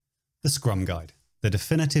The Scrum Guide, the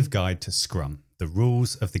definitive guide to Scrum, the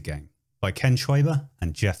rules of the game, by Ken Schwaber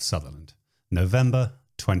and Jeff Sutherland, November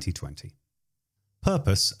 2020.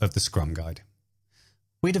 Purpose of the Scrum Guide.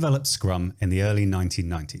 We developed Scrum in the early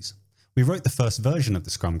 1990s. We wrote the first version of the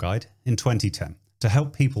Scrum Guide in 2010 to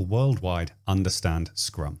help people worldwide understand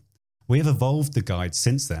Scrum. We have evolved the guide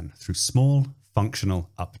since then through small, functional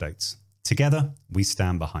updates. Together, we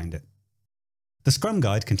stand behind it. The Scrum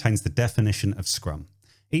Guide contains the definition of Scrum.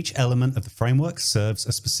 Each element of the framework serves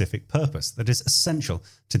a specific purpose that is essential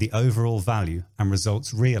to the overall value and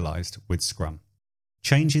results realized with Scrum.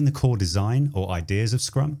 Changing the core design or ideas of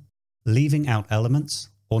Scrum, leaving out elements,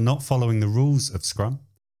 or not following the rules of Scrum,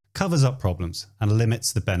 covers up problems and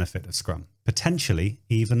limits the benefit of Scrum, potentially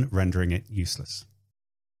even rendering it useless.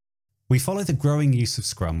 We follow the growing use of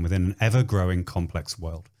Scrum within an ever-growing complex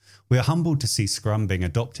world. We are humbled to see Scrum being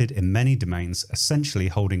adopted in many domains, essentially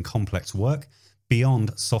holding complex work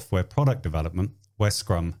beyond software product development, where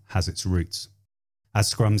Scrum has its roots. As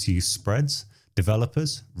Scrum's use spreads,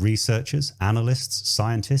 developers, researchers, analysts,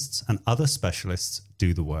 scientists, and other specialists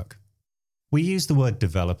do the work. We use the word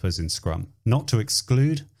developers in Scrum, not to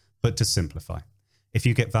exclude, but to simplify. If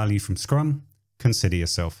you get value from Scrum, consider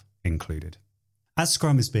yourself included. As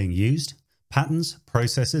Scrum is being used, patterns,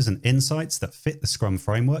 processes, and insights that fit the Scrum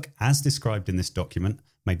framework as described in this document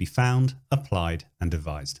may be found, applied, and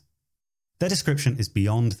devised. Their description is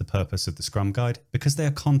beyond the purpose of the Scrum Guide because they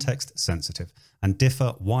are context sensitive and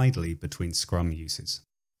differ widely between Scrum uses.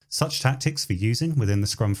 Such tactics for using within the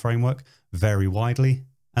Scrum framework vary widely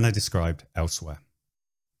and are described elsewhere.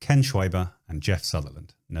 Ken Schwaber and Jeff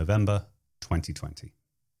Sutherland, November 2020.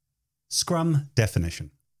 Scrum definition.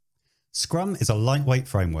 Scrum is a lightweight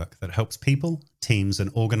framework that helps people, teams,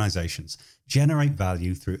 and organizations generate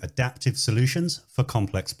value through adaptive solutions for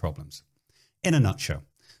complex problems. In a nutshell,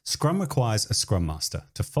 Scrum requires a Scrum Master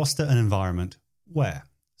to foster an environment where,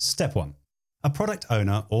 step 1, a product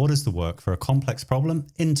owner orders the work for a complex problem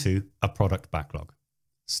into a product backlog.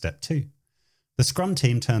 Step 2, the Scrum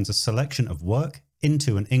team turns a selection of work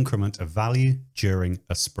into an increment of value during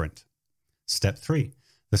a sprint. Step 3,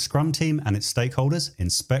 the Scrum team and its stakeholders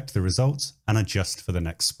inspect the results and adjust for the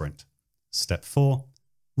next sprint. Step 4,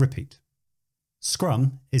 repeat.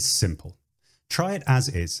 Scrum is simple. Try it as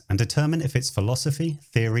is and determine if its philosophy,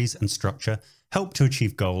 theories, and structure help to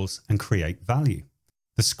achieve goals and create value.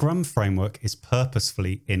 The Scrum framework is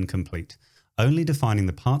purposefully incomplete, only defining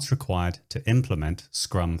the parts required to implement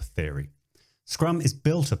Scrum theory. Scrum is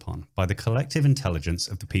built upon by the collective intelligence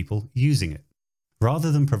of the people using it. Rather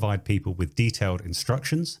than provide people with detailed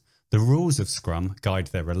instructions, the rules of Scrum guide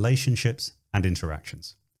their relationships and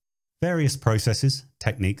interactions. Various processes,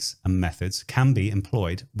 techniques, and methods can be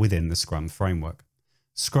employed within the Scrum framework.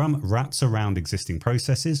 Scrum wraps around existing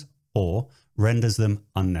processes or renders them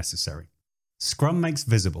unnecessary. Scrum makes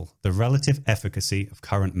visible the relative efficacy of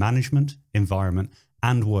current management, environment,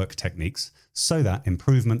 and work techniques so that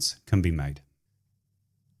improvements can be made.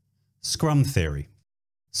 Scrum theory.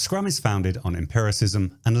 Scrum is founded on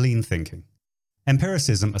empiricism and lean thinking.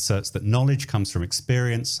 Empiricism asserts that knowledge comes from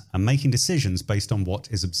experience and making decisions based on what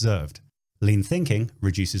is observed. Lean thinking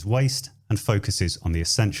reduces waste and focuses on the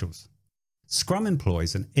essentials. Scrum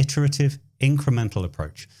employs an iterative, incremental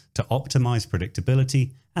approach to optimize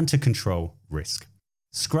predictability and to control risk.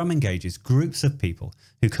 Scrum engages groups of people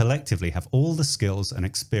who collectively have all the skills and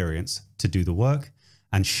experience to do the work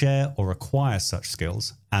and share or acquire such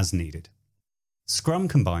skills as needed. Scrum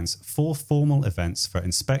combines 4 formal events for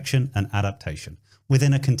inspection and adaptation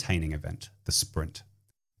within a containing event, the sprint.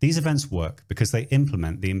 These events work because they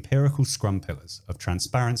implement the empirical Scrum pillars of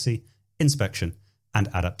transparency, inspection, and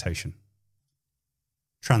adaptation.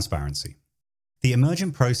 Transparency. The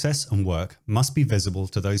emergent process and work must be visible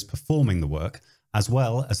to those performing the work as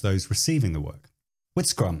well as those receiving the work. With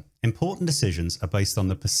Scrum, important decisions are based on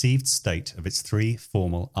the perceived state of its 3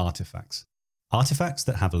 formal artifacts. Artifacts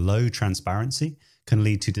that have low transparency can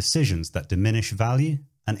lead to decisions that diminish value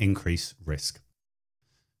and increase risk.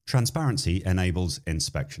 Transparency enables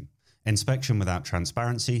inspection. Inspection without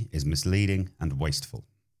transparency is misleading and wasteful.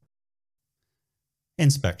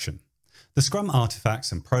 Inspection. The Scrum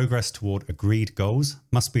artifacts and progress toward agreed goals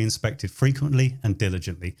must be inspected frequently and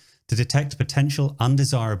diligently to detect potential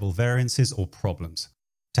undesirable variances or problems.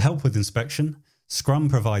 To help with inspection, Scrum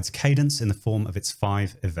provides cadence in the form of its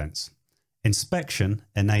 5 events. Inspection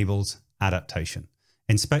enables adaptation.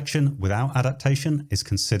 Inspection without adaptation is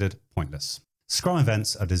considered pointless. Scrum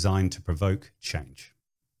events are designed to provoke change.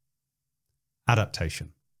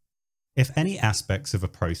 Adaptation. If any aspects of a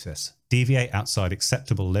process deviate outside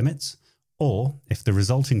acceptable limits, or if the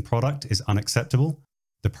resulting product is unacceptable,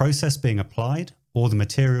 the process being applied or the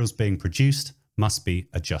materials being produced must be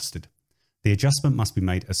adjusted. The adjustment must be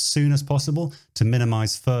made as soon as possible to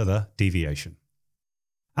minimize further deviation.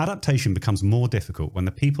 Adaptation becomes more difficult when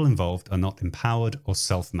the people involved are not empowered or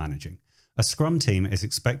self-managing. A Scrum team is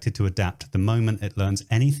expected to adapt the moment it learns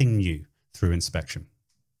anything new through inspection.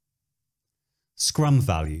 Scrum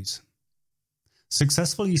values.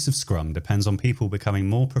 Successful use of Scrum depends on people becoming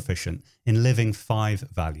more proficient in living 5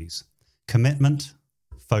 values: commitment,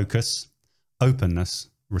 focus, openness,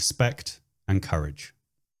 respect, and courage.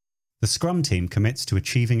 The Scrum team commits to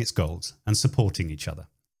achieving its goals and supporting each other.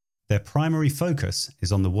 Their primary focus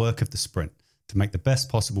is on the work of the sprint to make the best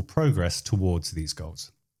possible progress towards these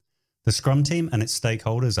goals. The Scrum team and its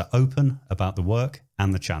stakeholders are open about the work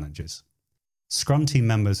and the challenges. Scrum team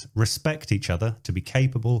members respect each other to be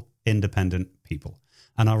capable, independent people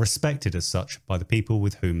and are respected as such by the people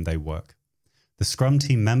with whom they work. The Scrum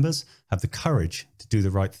team members have the courage to do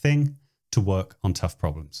the right thing, to work on tough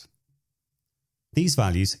problems. These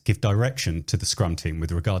values give direction to the Scrum team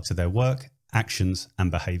with regard to their work, actions, and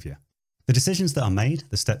behaviour. The decisions that are made,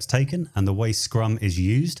 the steps taken, and the way Scrum is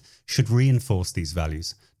used should reinforce these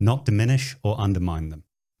values, not diminish or undermine them.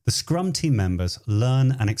 The Scrum team members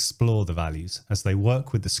learn and explore the values as they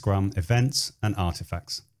work with the Scrum events and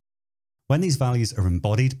artifacts. When these values are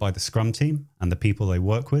embodied by the Scrum team and the people they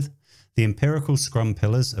work with, the empirical Scrum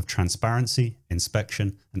pillars of transparency,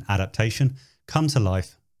 inspection, and adaptation come to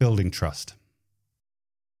life, building trust.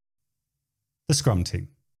 The Scrum team.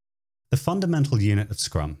 The fundamental unit of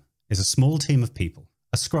Scrum is a small team of people,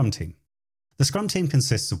 a Scrum team. The Scrum team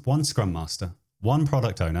consists of one Scrum Master, one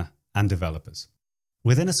Product Owner, and developers.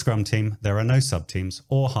 Within a Scrum team, there are no sub-teams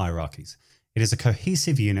or hierarchies. It is a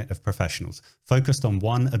cohesive unit of professionals focused on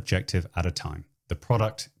one objective at a time, the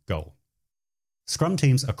product goal. Scrum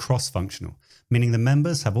teams are cross-functional, meaning the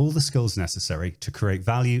members have all the skills necessary to create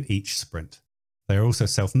value each sprint. They are also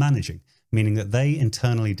self-managing, meaning that they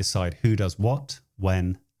internally decide who does what,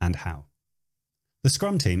 when, and how. The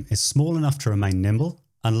Scrum team is small enough to remain nimble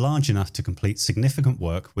and large enough to complete significant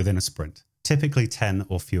work within a sprint, typically 10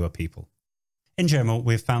 or fewer people. In general,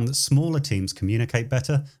 we have found that smaller teams communicate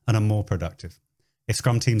better and are more productive. If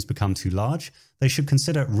Scrum teams become too large, they should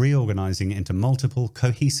consider reorganizing into multiple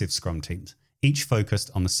cohesive Scrum teams, each focused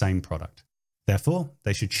on the same product. Therefore,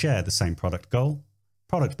 they should share the same product goal,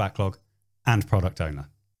 product backlog, and product owner.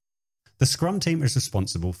 The Scrum team is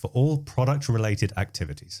responsible for all product-related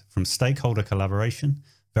activities, from stakeholder collaboration,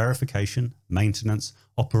 verification, maintenance,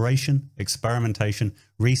 operation, experimentation,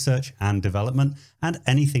 research and development, and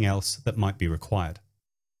anything else that might be required.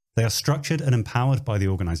 They are structured and empowered by the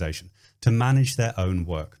organization to manage their own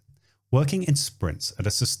work. Working in sprints at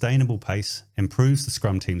a sustainable pace improves the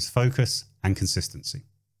Scrum team's focus and consistency.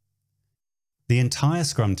 The entire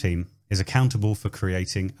Scrum team is accountable for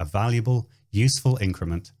creating a valuable, useful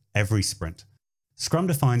increment every sprint. Scrum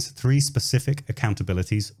defines 3 specific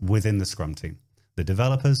accountabilities within the Scrum team: the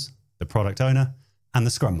developers, the product owner, and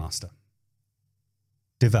the Scrum Master.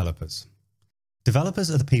 Developers.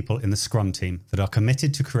 Developers are the people in the Scrum team that are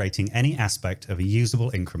committed to creating any aspect of a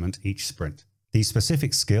usable increment each sprint. These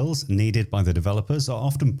specific skills needed by the developers are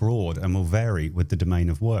often broad and will vary with the domain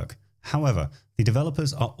of work. However, the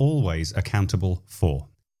developers are always accountable for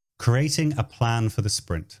creating a plan for the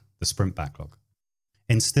sprint backlog,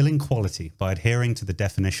 instilling quality by adhering to the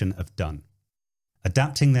definition of done,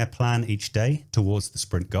 adapting their plan each day towards the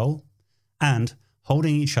sprint goal, and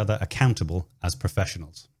holding each other accountable as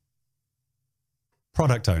professionals.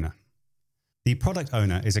 Product owner. The product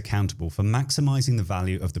owner is accountable for maximizing the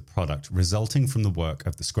value of the product resulting from the work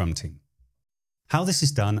of the Scrum team. How this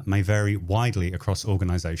is done may vary widely across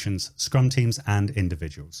organizations, Scrum teams, and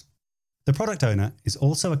individuals. The product owner is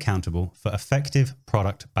also accountable for effective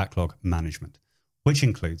product backlog management, which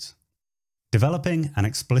includes developing and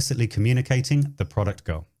explicitly communicating the product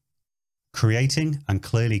goal, creating and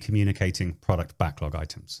clearly communicating product backlog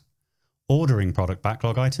items, ordering product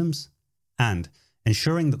backlog items, and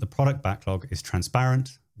ensuring that the product backlog is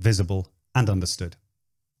transparent, visible, and understood.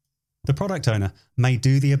 The product owner may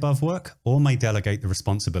do the above work or may delegate the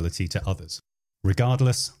responsibility to others.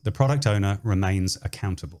 Regardless, the product owner remains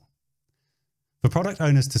accountable. For product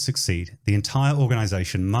owners to succeed, the entire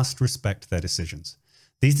organization must respect their decisions.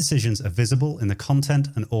 These decisions are visible in the content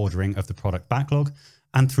and ordering of the product backlog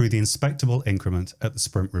and through the inspectable increment at the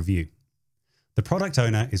sprint review. The product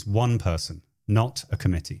owner is one person, not a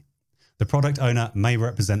committee. The product owner may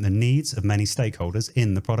represent the needs of many stakeholders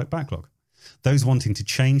in the product backlog. Those wanting to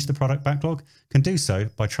change the product backlog can do so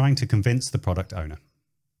by trying to convince the product owner.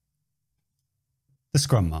 The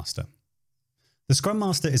Scrum Master. The Scrum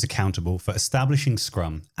Master is accountable for establishing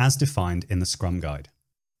Scrum as defined in the Scrum Guide.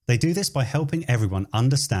 They do this by helping everyone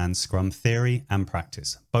understand Scrum theory and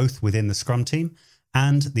practice, both within the Scrum team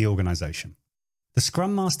and the organisation. The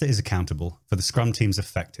Scrum Master is accountable for the Scrum team's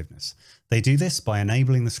effectiveness. They do this by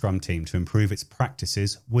enabling the Scrum team to improve its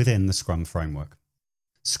practices within the Scrum framework.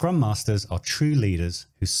 Scrum Masters are true leaders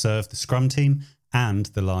who serve the Scrum team and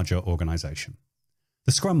the larger organisation.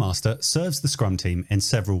 The Scrum Master serves the Scrum team in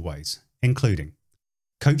several ways, including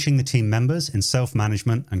coaching the team members in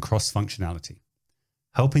self-management and cross-functionality,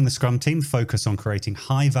 helping the Scrum team focus on creating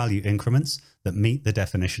high-value increments that meet the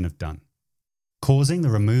definition of done, causing the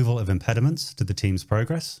removal of impediments to the team's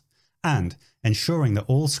progress, and ensuring that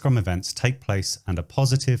all Scrum events take place and are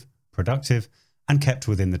positive, productive, and kept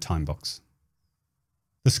within the time box.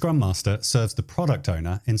 The Scrum Master serves the product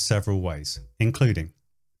owner in several ways, including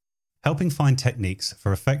helping find techniques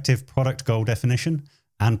for effective product goal definition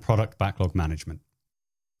and product backlog management,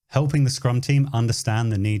 helping the Scrum team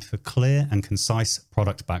understand the need for clear and concise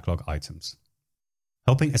product backlog items,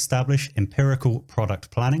 helping establish empirical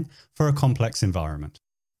product planning for a complex environment,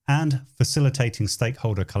 and facilitating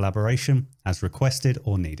stakeholder collaboration as requested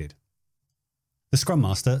or needed. The Scrum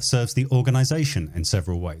Master serves the organisation in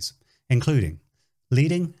several ways, including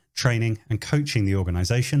leading, training, and coaching the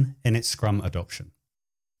organisation in its Scrum adoption,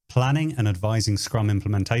 planning and advising Scrum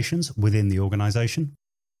implementations within the organisation,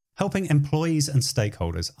 helping employees and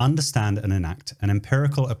stakeholders understand and enact an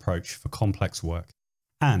empirical approach for complex work,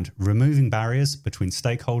 and removing barriers between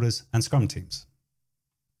stakeholders and Scrum teams.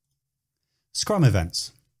 Scrum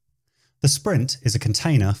events. The sprint is a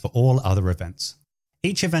container for all other events.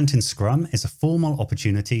 Each event in Scrum is a formal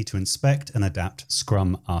opportunity to inspect and adapt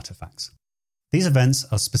Scrum artifacts. These events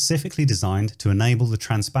are specifically designed to enable the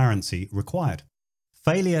transparency required.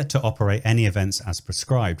 Failure to operate any events as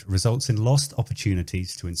prescribed results in lost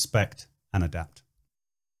opportunities to inspect and adapt.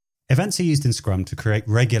 Events are used in Scrum to create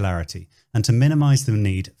regularity and to minimize the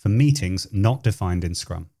need for meetings not defined in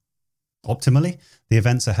Scrum. Optimally, the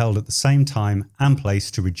events are held at the same time and place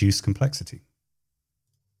to reduce complexity.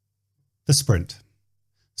 The sprint.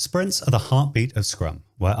 Sprints are the heartbeat of Scrum,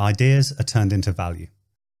 where ideas are turned into value.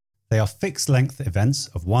 They are fixed-length events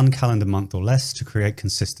of 1 calendar month or less to create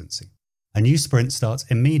consistency. A new sprint starts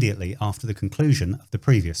immediately after the conclusion of the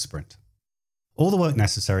previous sprint. All the work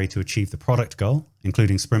necessary to achieve the product goal,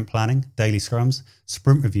 including sprint planning, daily scrums,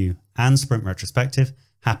 sprint review, and sprint retrospective,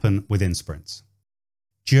 happen within sprints.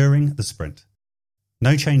 During the sprint,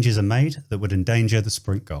 no changes are made that would endanger the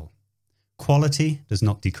sprint goal. Quality does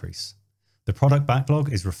not decrease. The product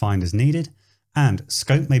backlog is refined as needed, and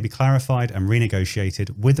scope may be clarified and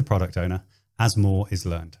renegotiated with the product owner as more is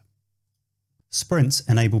learned. Sprints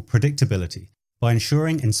enable predictability by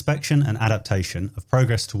ensuring inspection and adaptation of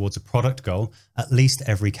progress towards a product goal at least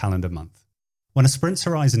every calendar month. When a sprint's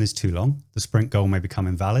horizon is too long, the sprint goal may become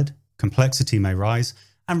invalid, complexity may rise,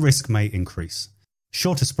 and risk may increase.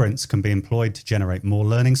 Shorter sprints can be employed to generate more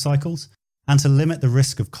learning cycles and to limit the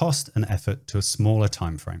risk of cost and effort to a smaller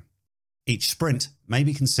timeframe. Each sprint may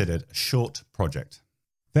be considered a short project.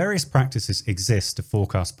 Various practices exist to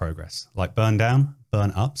forecast progress, like burn down,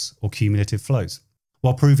 burn ups, or cumulative flows.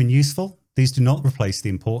 While proven useful, these do not replace the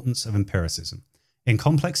importance of empiricism. In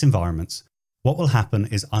complex environments, what will happen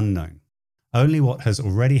is unknown. Only what has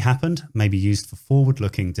already happened may be used for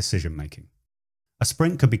forward-looking decision-making. A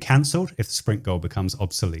sprint could be cancelled if the sprint goal becomes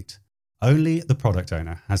obsolete. Only the product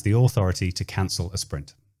owner has the authority to cancel a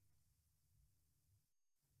sprint.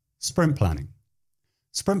 Sprint planning.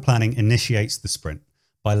 Sprint planning initiates the sprint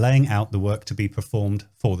by laying out the work to be performed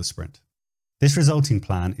for the sprint. This resulting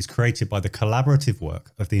plan is created by the collaborative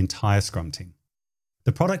work of the entire Scrum team.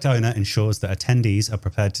 The product owner ensures that attendees are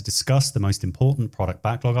prepared to discuss the most important product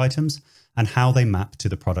backlog items and how they map to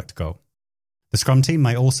the product goal. The Scrum team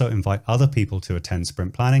may also invite other people to attend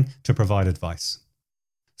sprint planning to provide advice.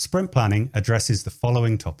 Sprint planning addresses the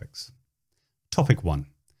following topics. Topic 1.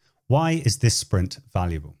 Why is this sprint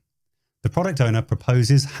valuable? The product owner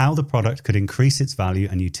proposes how the product could increase its value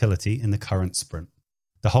and utility in the current sprint.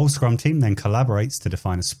 The whole Scrum team then collaborates to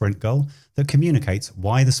define a sprint goal that communicates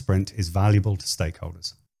why the sprint is valuable to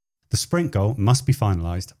stakeholders. The sprint goal must be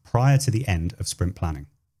finalized prior to the end of sprint planning.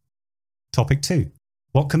 Topic 2.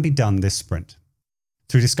 What can be done this sprint?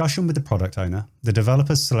 Through discussion with the product owner, the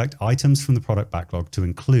developers select items from the product backlog to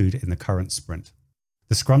include in the current sprint.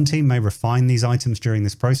 The Scrum team may refine these items during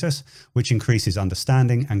this process, which increases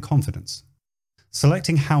understanding and confidence.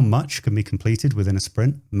 Selecting how much can be completed within a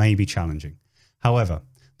sprint may be challenging. However,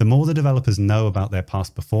 the more the developers know about their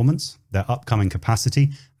past performance, their upcoming capacity,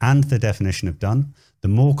 and their definition of done, the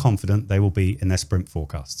more confident they will be in their sprint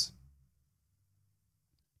forecasts.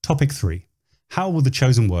 Topic 3. How will the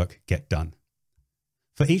chosen work get done?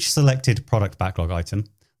 For each selected product backlog item,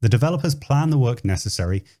 The developers plan the work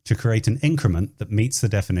necessary to create an increment that meets the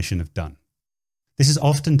definition of done. This is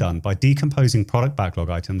often done by decomposing product backlog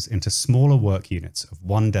items into smaller work units of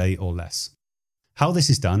 1 day or less. How this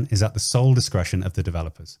is done is at the sole discretion of the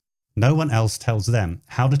developers. No one else tells them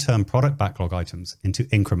how to turn product backlog items into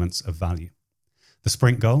increments of value. The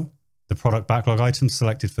sprint goal, the product backlog items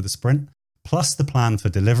selected for the sprint, plus the plan for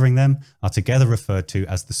delivering them are together referred to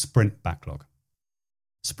as the sprint backlog.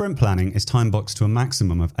 Sprint planning is time-boxed to a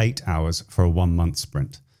maximum of 8 hours for a 1-month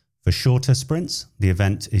sprint. For shorter sprints, the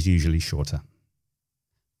event is usually shorter.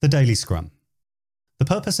 The Daily Scrum. The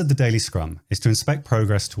purpose of the Daily Scrum is to inspect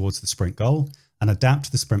progress towards the sprint goal and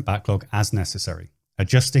adapt the sprint backlog as necessary,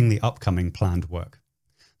 adjusting the upcoming planned work.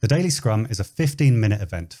 The Daily Scrum is a 15-minute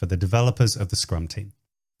event for the developers of the Scrum team.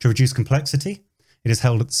 To reduce complexity, it is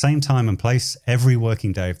held at the same time and place every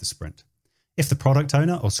working day of the sprint. If the product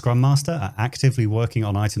owner or Scrum Master are actively working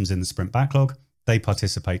on items in the sprint backlog, they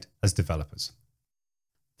participate as developers.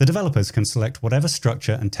 The developers can select whatever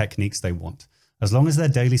structure and techniques they want, as long as their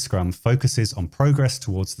Daily Scrum focuses on progress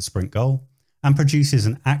towards the sprint goal and produces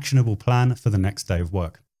an actionable plan for the next day of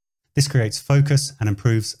work. This creates focus and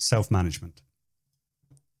improves self-management.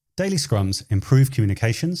 Daily Scrums improve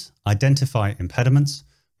communications, identify impediments,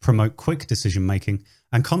 promote quick decision-making,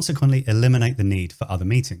 and consequently eliminate the need for other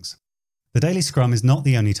meetings. The Daily Scrum is not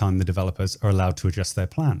the only time the developers are allowed to adjust their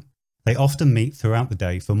plan. They often meet throughout the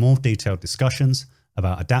day for more detailed discussions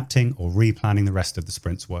about adapting or replanning the rest of the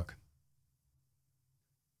sprint's work.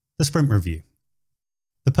 The Sprint Review.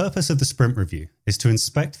 The purpose of the Sprint Review is to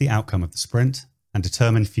inspect the outcome of the sprint and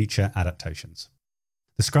determine future adaptations.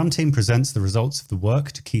 The Scrum team presents the results of the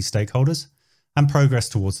work to key stakeholders, and progress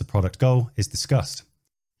towards the product goal is discussed.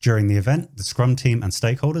 During the event, the Scrum team and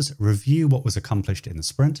stakeholders review what was accomplished in the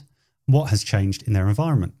sprint and what has changed in their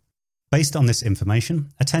environment. Based on this information,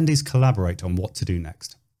 attendees collaborate on what to do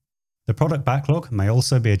next. The product backlog may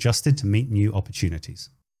also be adjusted to meet new opportunities.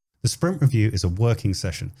 The Sprint Review is a working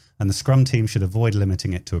session, and the Scrum team should avoid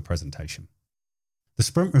limiting it to a presentation. The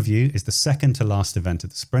Sprint Review is the second to last event of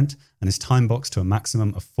the sprint and is time-boxed to a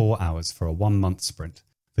maximum of 4 hours for a 1-month sprint.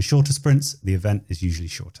 For shorter sprints, the event is usually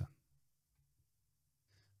shorter.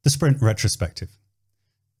 The Sprint Retrospective.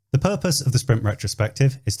 The purpose of the Sprint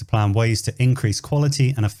Retrospective is to plan ways to increase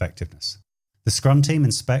quality and effectiveness. The Scrum team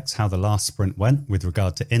inspects how the last sprint went with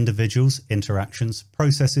regard to individuals, interactions,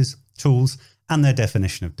 processes, tools, and their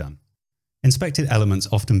definition of done. Inspected elements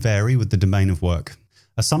often vary with the domain of work.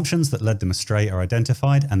 Assumptions that led them astray are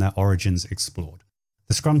identified and their origins explored.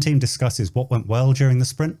 The Scrum team discusses what went well during the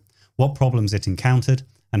sprint, what problems it encountered,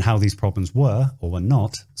 and how these problems were, or were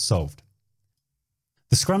not, solved.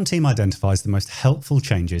 The Scrum team identifies the most helpful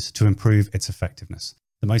changes to improve its effectiveness.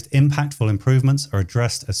 The most impactful improvements are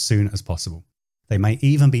addressed as soon as possible. They may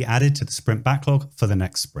even be added to the sprint backlog for the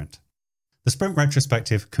next sprint. The Sprint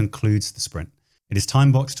Retrospective concludes the sprint. It is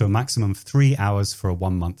time-boxed to a maximum of 3 hours for a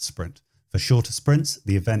 1-month sprint. For shorter sprints,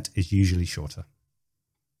 the event is usually shorter.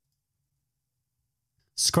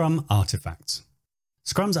 Scrum Artifacts.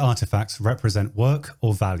 Scrum's artifacts represent work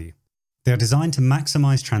or value. They are designed to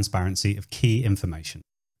maximize transparency of key information.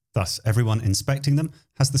 Thus, everyone inspecting them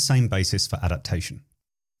has the same basis for adaptation.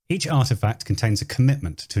 Each artifact contains a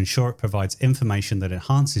commitment to ensure it provides information that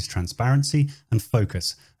enhances transparency and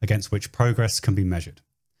focus against which progress can be measured.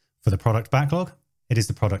 For the product backlog, it is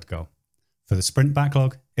the product goal. For the sprint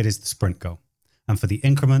backlog, it is the sprint goal. And for the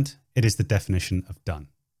increment, it is the definition of done.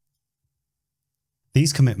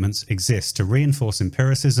 These commitments exist to reinforce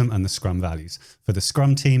empiricism and the Scrum values for the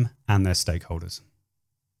Scrum team and their stakeholders.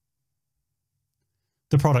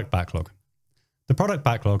 The product backlog. The product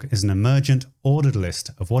backlog is an emergent, ordered list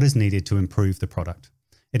of what is needed to improve the product.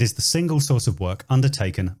 It is the single source of work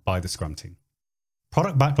undertaken by the Scrum team.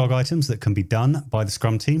 Product backlog items that can be done by the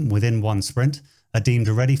Scrum team within one sprint are deemed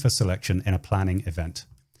ready for selection in a planning event.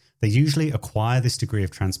 They usually acquire this degree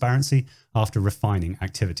of transparency after refining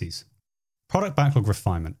activities. Product backlog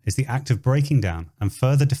refinement is the act of breaking down and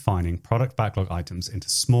further defining product backlog items into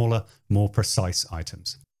smaller, more precise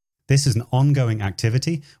items. This is an ongoing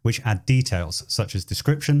activity which adds details such as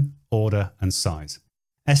description, order, and size.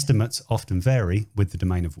 Estimates often vary with the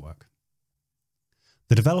domain of work.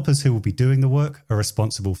 The developers who will be doing the work are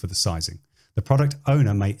responsible for the sizing. The product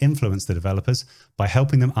owner may influence the developers by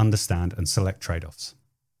helping them understand and select trade-offs.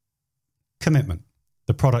 Commitment.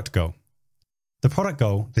 The product goal. The product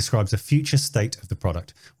goal describes a future state of the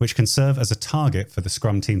product, which can serve as a target for the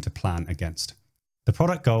Scrum team to plan against. The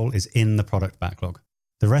product goal is in the product backlog.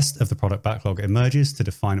 The rest of the product backlog emerges to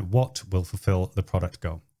define what will fulfill the product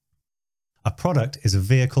goal. A product is a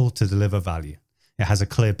vehicle to deliver value. It has a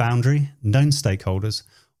clear boundary, known stakeholders,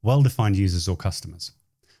 well-defined users or customers.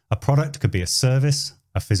 A product could be a service,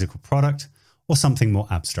 a physical product, or something more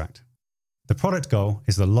abstract. The product goal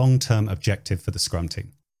is the long-term objective for the Scrum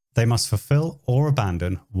team. They must fulfill or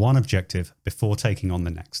abandon one objective before taking on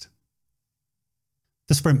the next.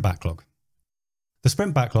 The sprint backlog. The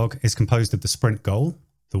sprint backlog is composed of the sprint goal,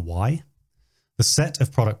 the why, the set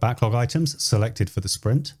of product backlog items selected for the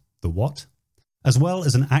sprint, the what, as well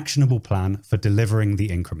as an actionable plan for delivering the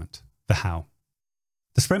increment, the how.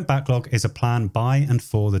 The sprint backlog is a plan by and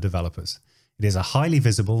for the developers. It is a highly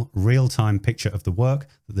visible, real-time picture of the work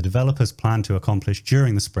that the developers plan to accomplish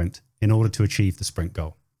during the sprint in order to achieve the sprint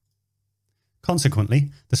goal.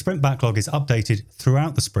 Consequently, the sprint backlog is updated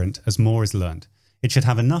throughout the sprint as more is learned. It should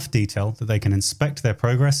have enough detail that they can inspect their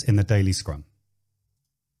progress in the daily Scrum.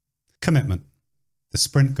 Commitment. The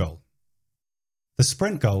sprint goal. The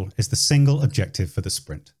sprint goal is the single objective for the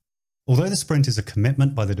sprint. Although the sprint is a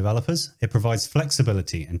commitment by the developers, it provides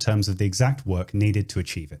flexibility in terms of the exact work needed to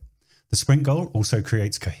achieve it. The sprint goal also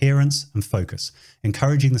creates coherence and focus,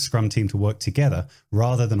 encouraging the Scrum team to work together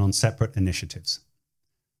rather than on separate initiatives.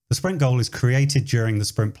 The sprint goal is created during the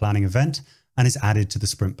sprint planning event and is added to the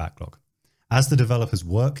sprint backlog. As the developers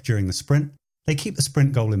work during the sprint, they keep the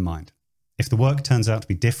sprint goal in mind. If the work turns out to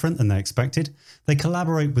be different than they expected, they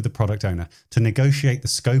collaborate with the product owner to negotiate the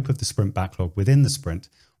scope of the sprint backlog within the sprint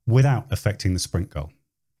without affecting the sprint goal.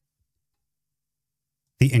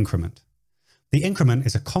 The increment. The increment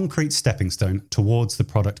is a concrete stepping stone towards the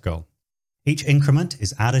product goal. Each increment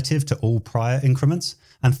is additive to all prior increments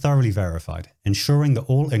and thoroughly verified, ensuring that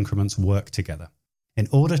all increments work together. In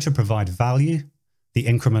order to provide value, the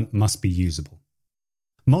increment must be usable.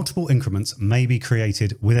 Multiple increments may be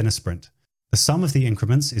created within a sprint. The sum of the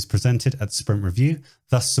increments is presented at sprint review,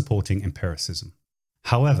 thus supporting empiricism.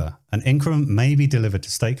 However, an increment may be delivered to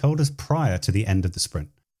stakeholders prior to the end of the sprint.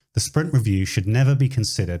 The sprint review should never be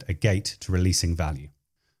considered a gate to releasing value.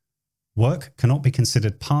 Work cannot be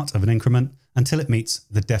considered part of an increment until it meets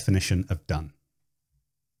the definition of done.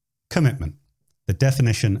 Commitment. The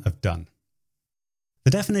definition of done.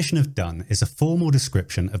 The definition of done is a formal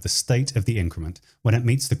description of the state of the increment when it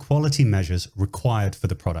meets the quality measures required for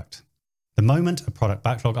the product. The moment a product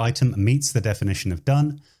backlog item meets the definition of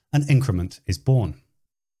done, an increment is born.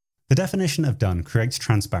 The definition of done creates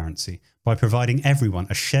transparency by providing everyone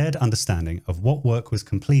a shared understanding of what work was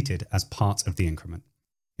completed as part of the increment.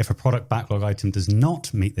 If a product backlog item does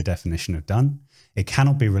not meet the definition of done, it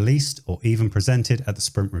cannot be released or even presented at the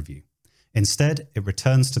sprint review. Instead, it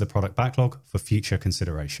returns to the product backlog for future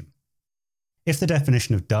consideration. If the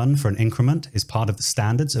definition of done for an increment is part of the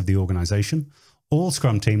standards of the organization, all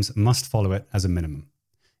Scrum teams must follow it as a minimum.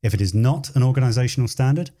 If it is not an organizational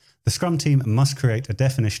standard, the Scrum team must create a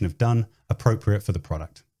definition of done appropriate for the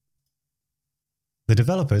product. The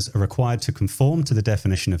developers are required to conform to the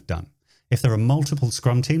definition of done. If there are multiple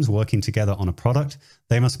Scrum teams working together on a product,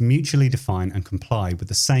 they must mutually define and comply with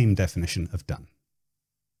the same definition of done.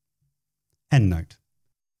 Endnote.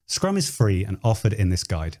 Scrum is free and offered in this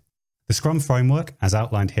guide. The Scrum framework, as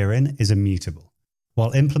outlined herein, is immutable.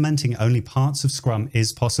 While implementing only parts of Scrum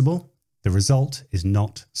is possible, the result is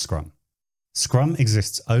not Scrum. Scrum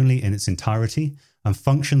exists only in its entirety and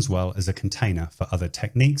functions well as a container for other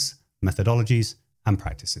techniques, methodologies, and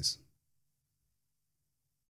practices.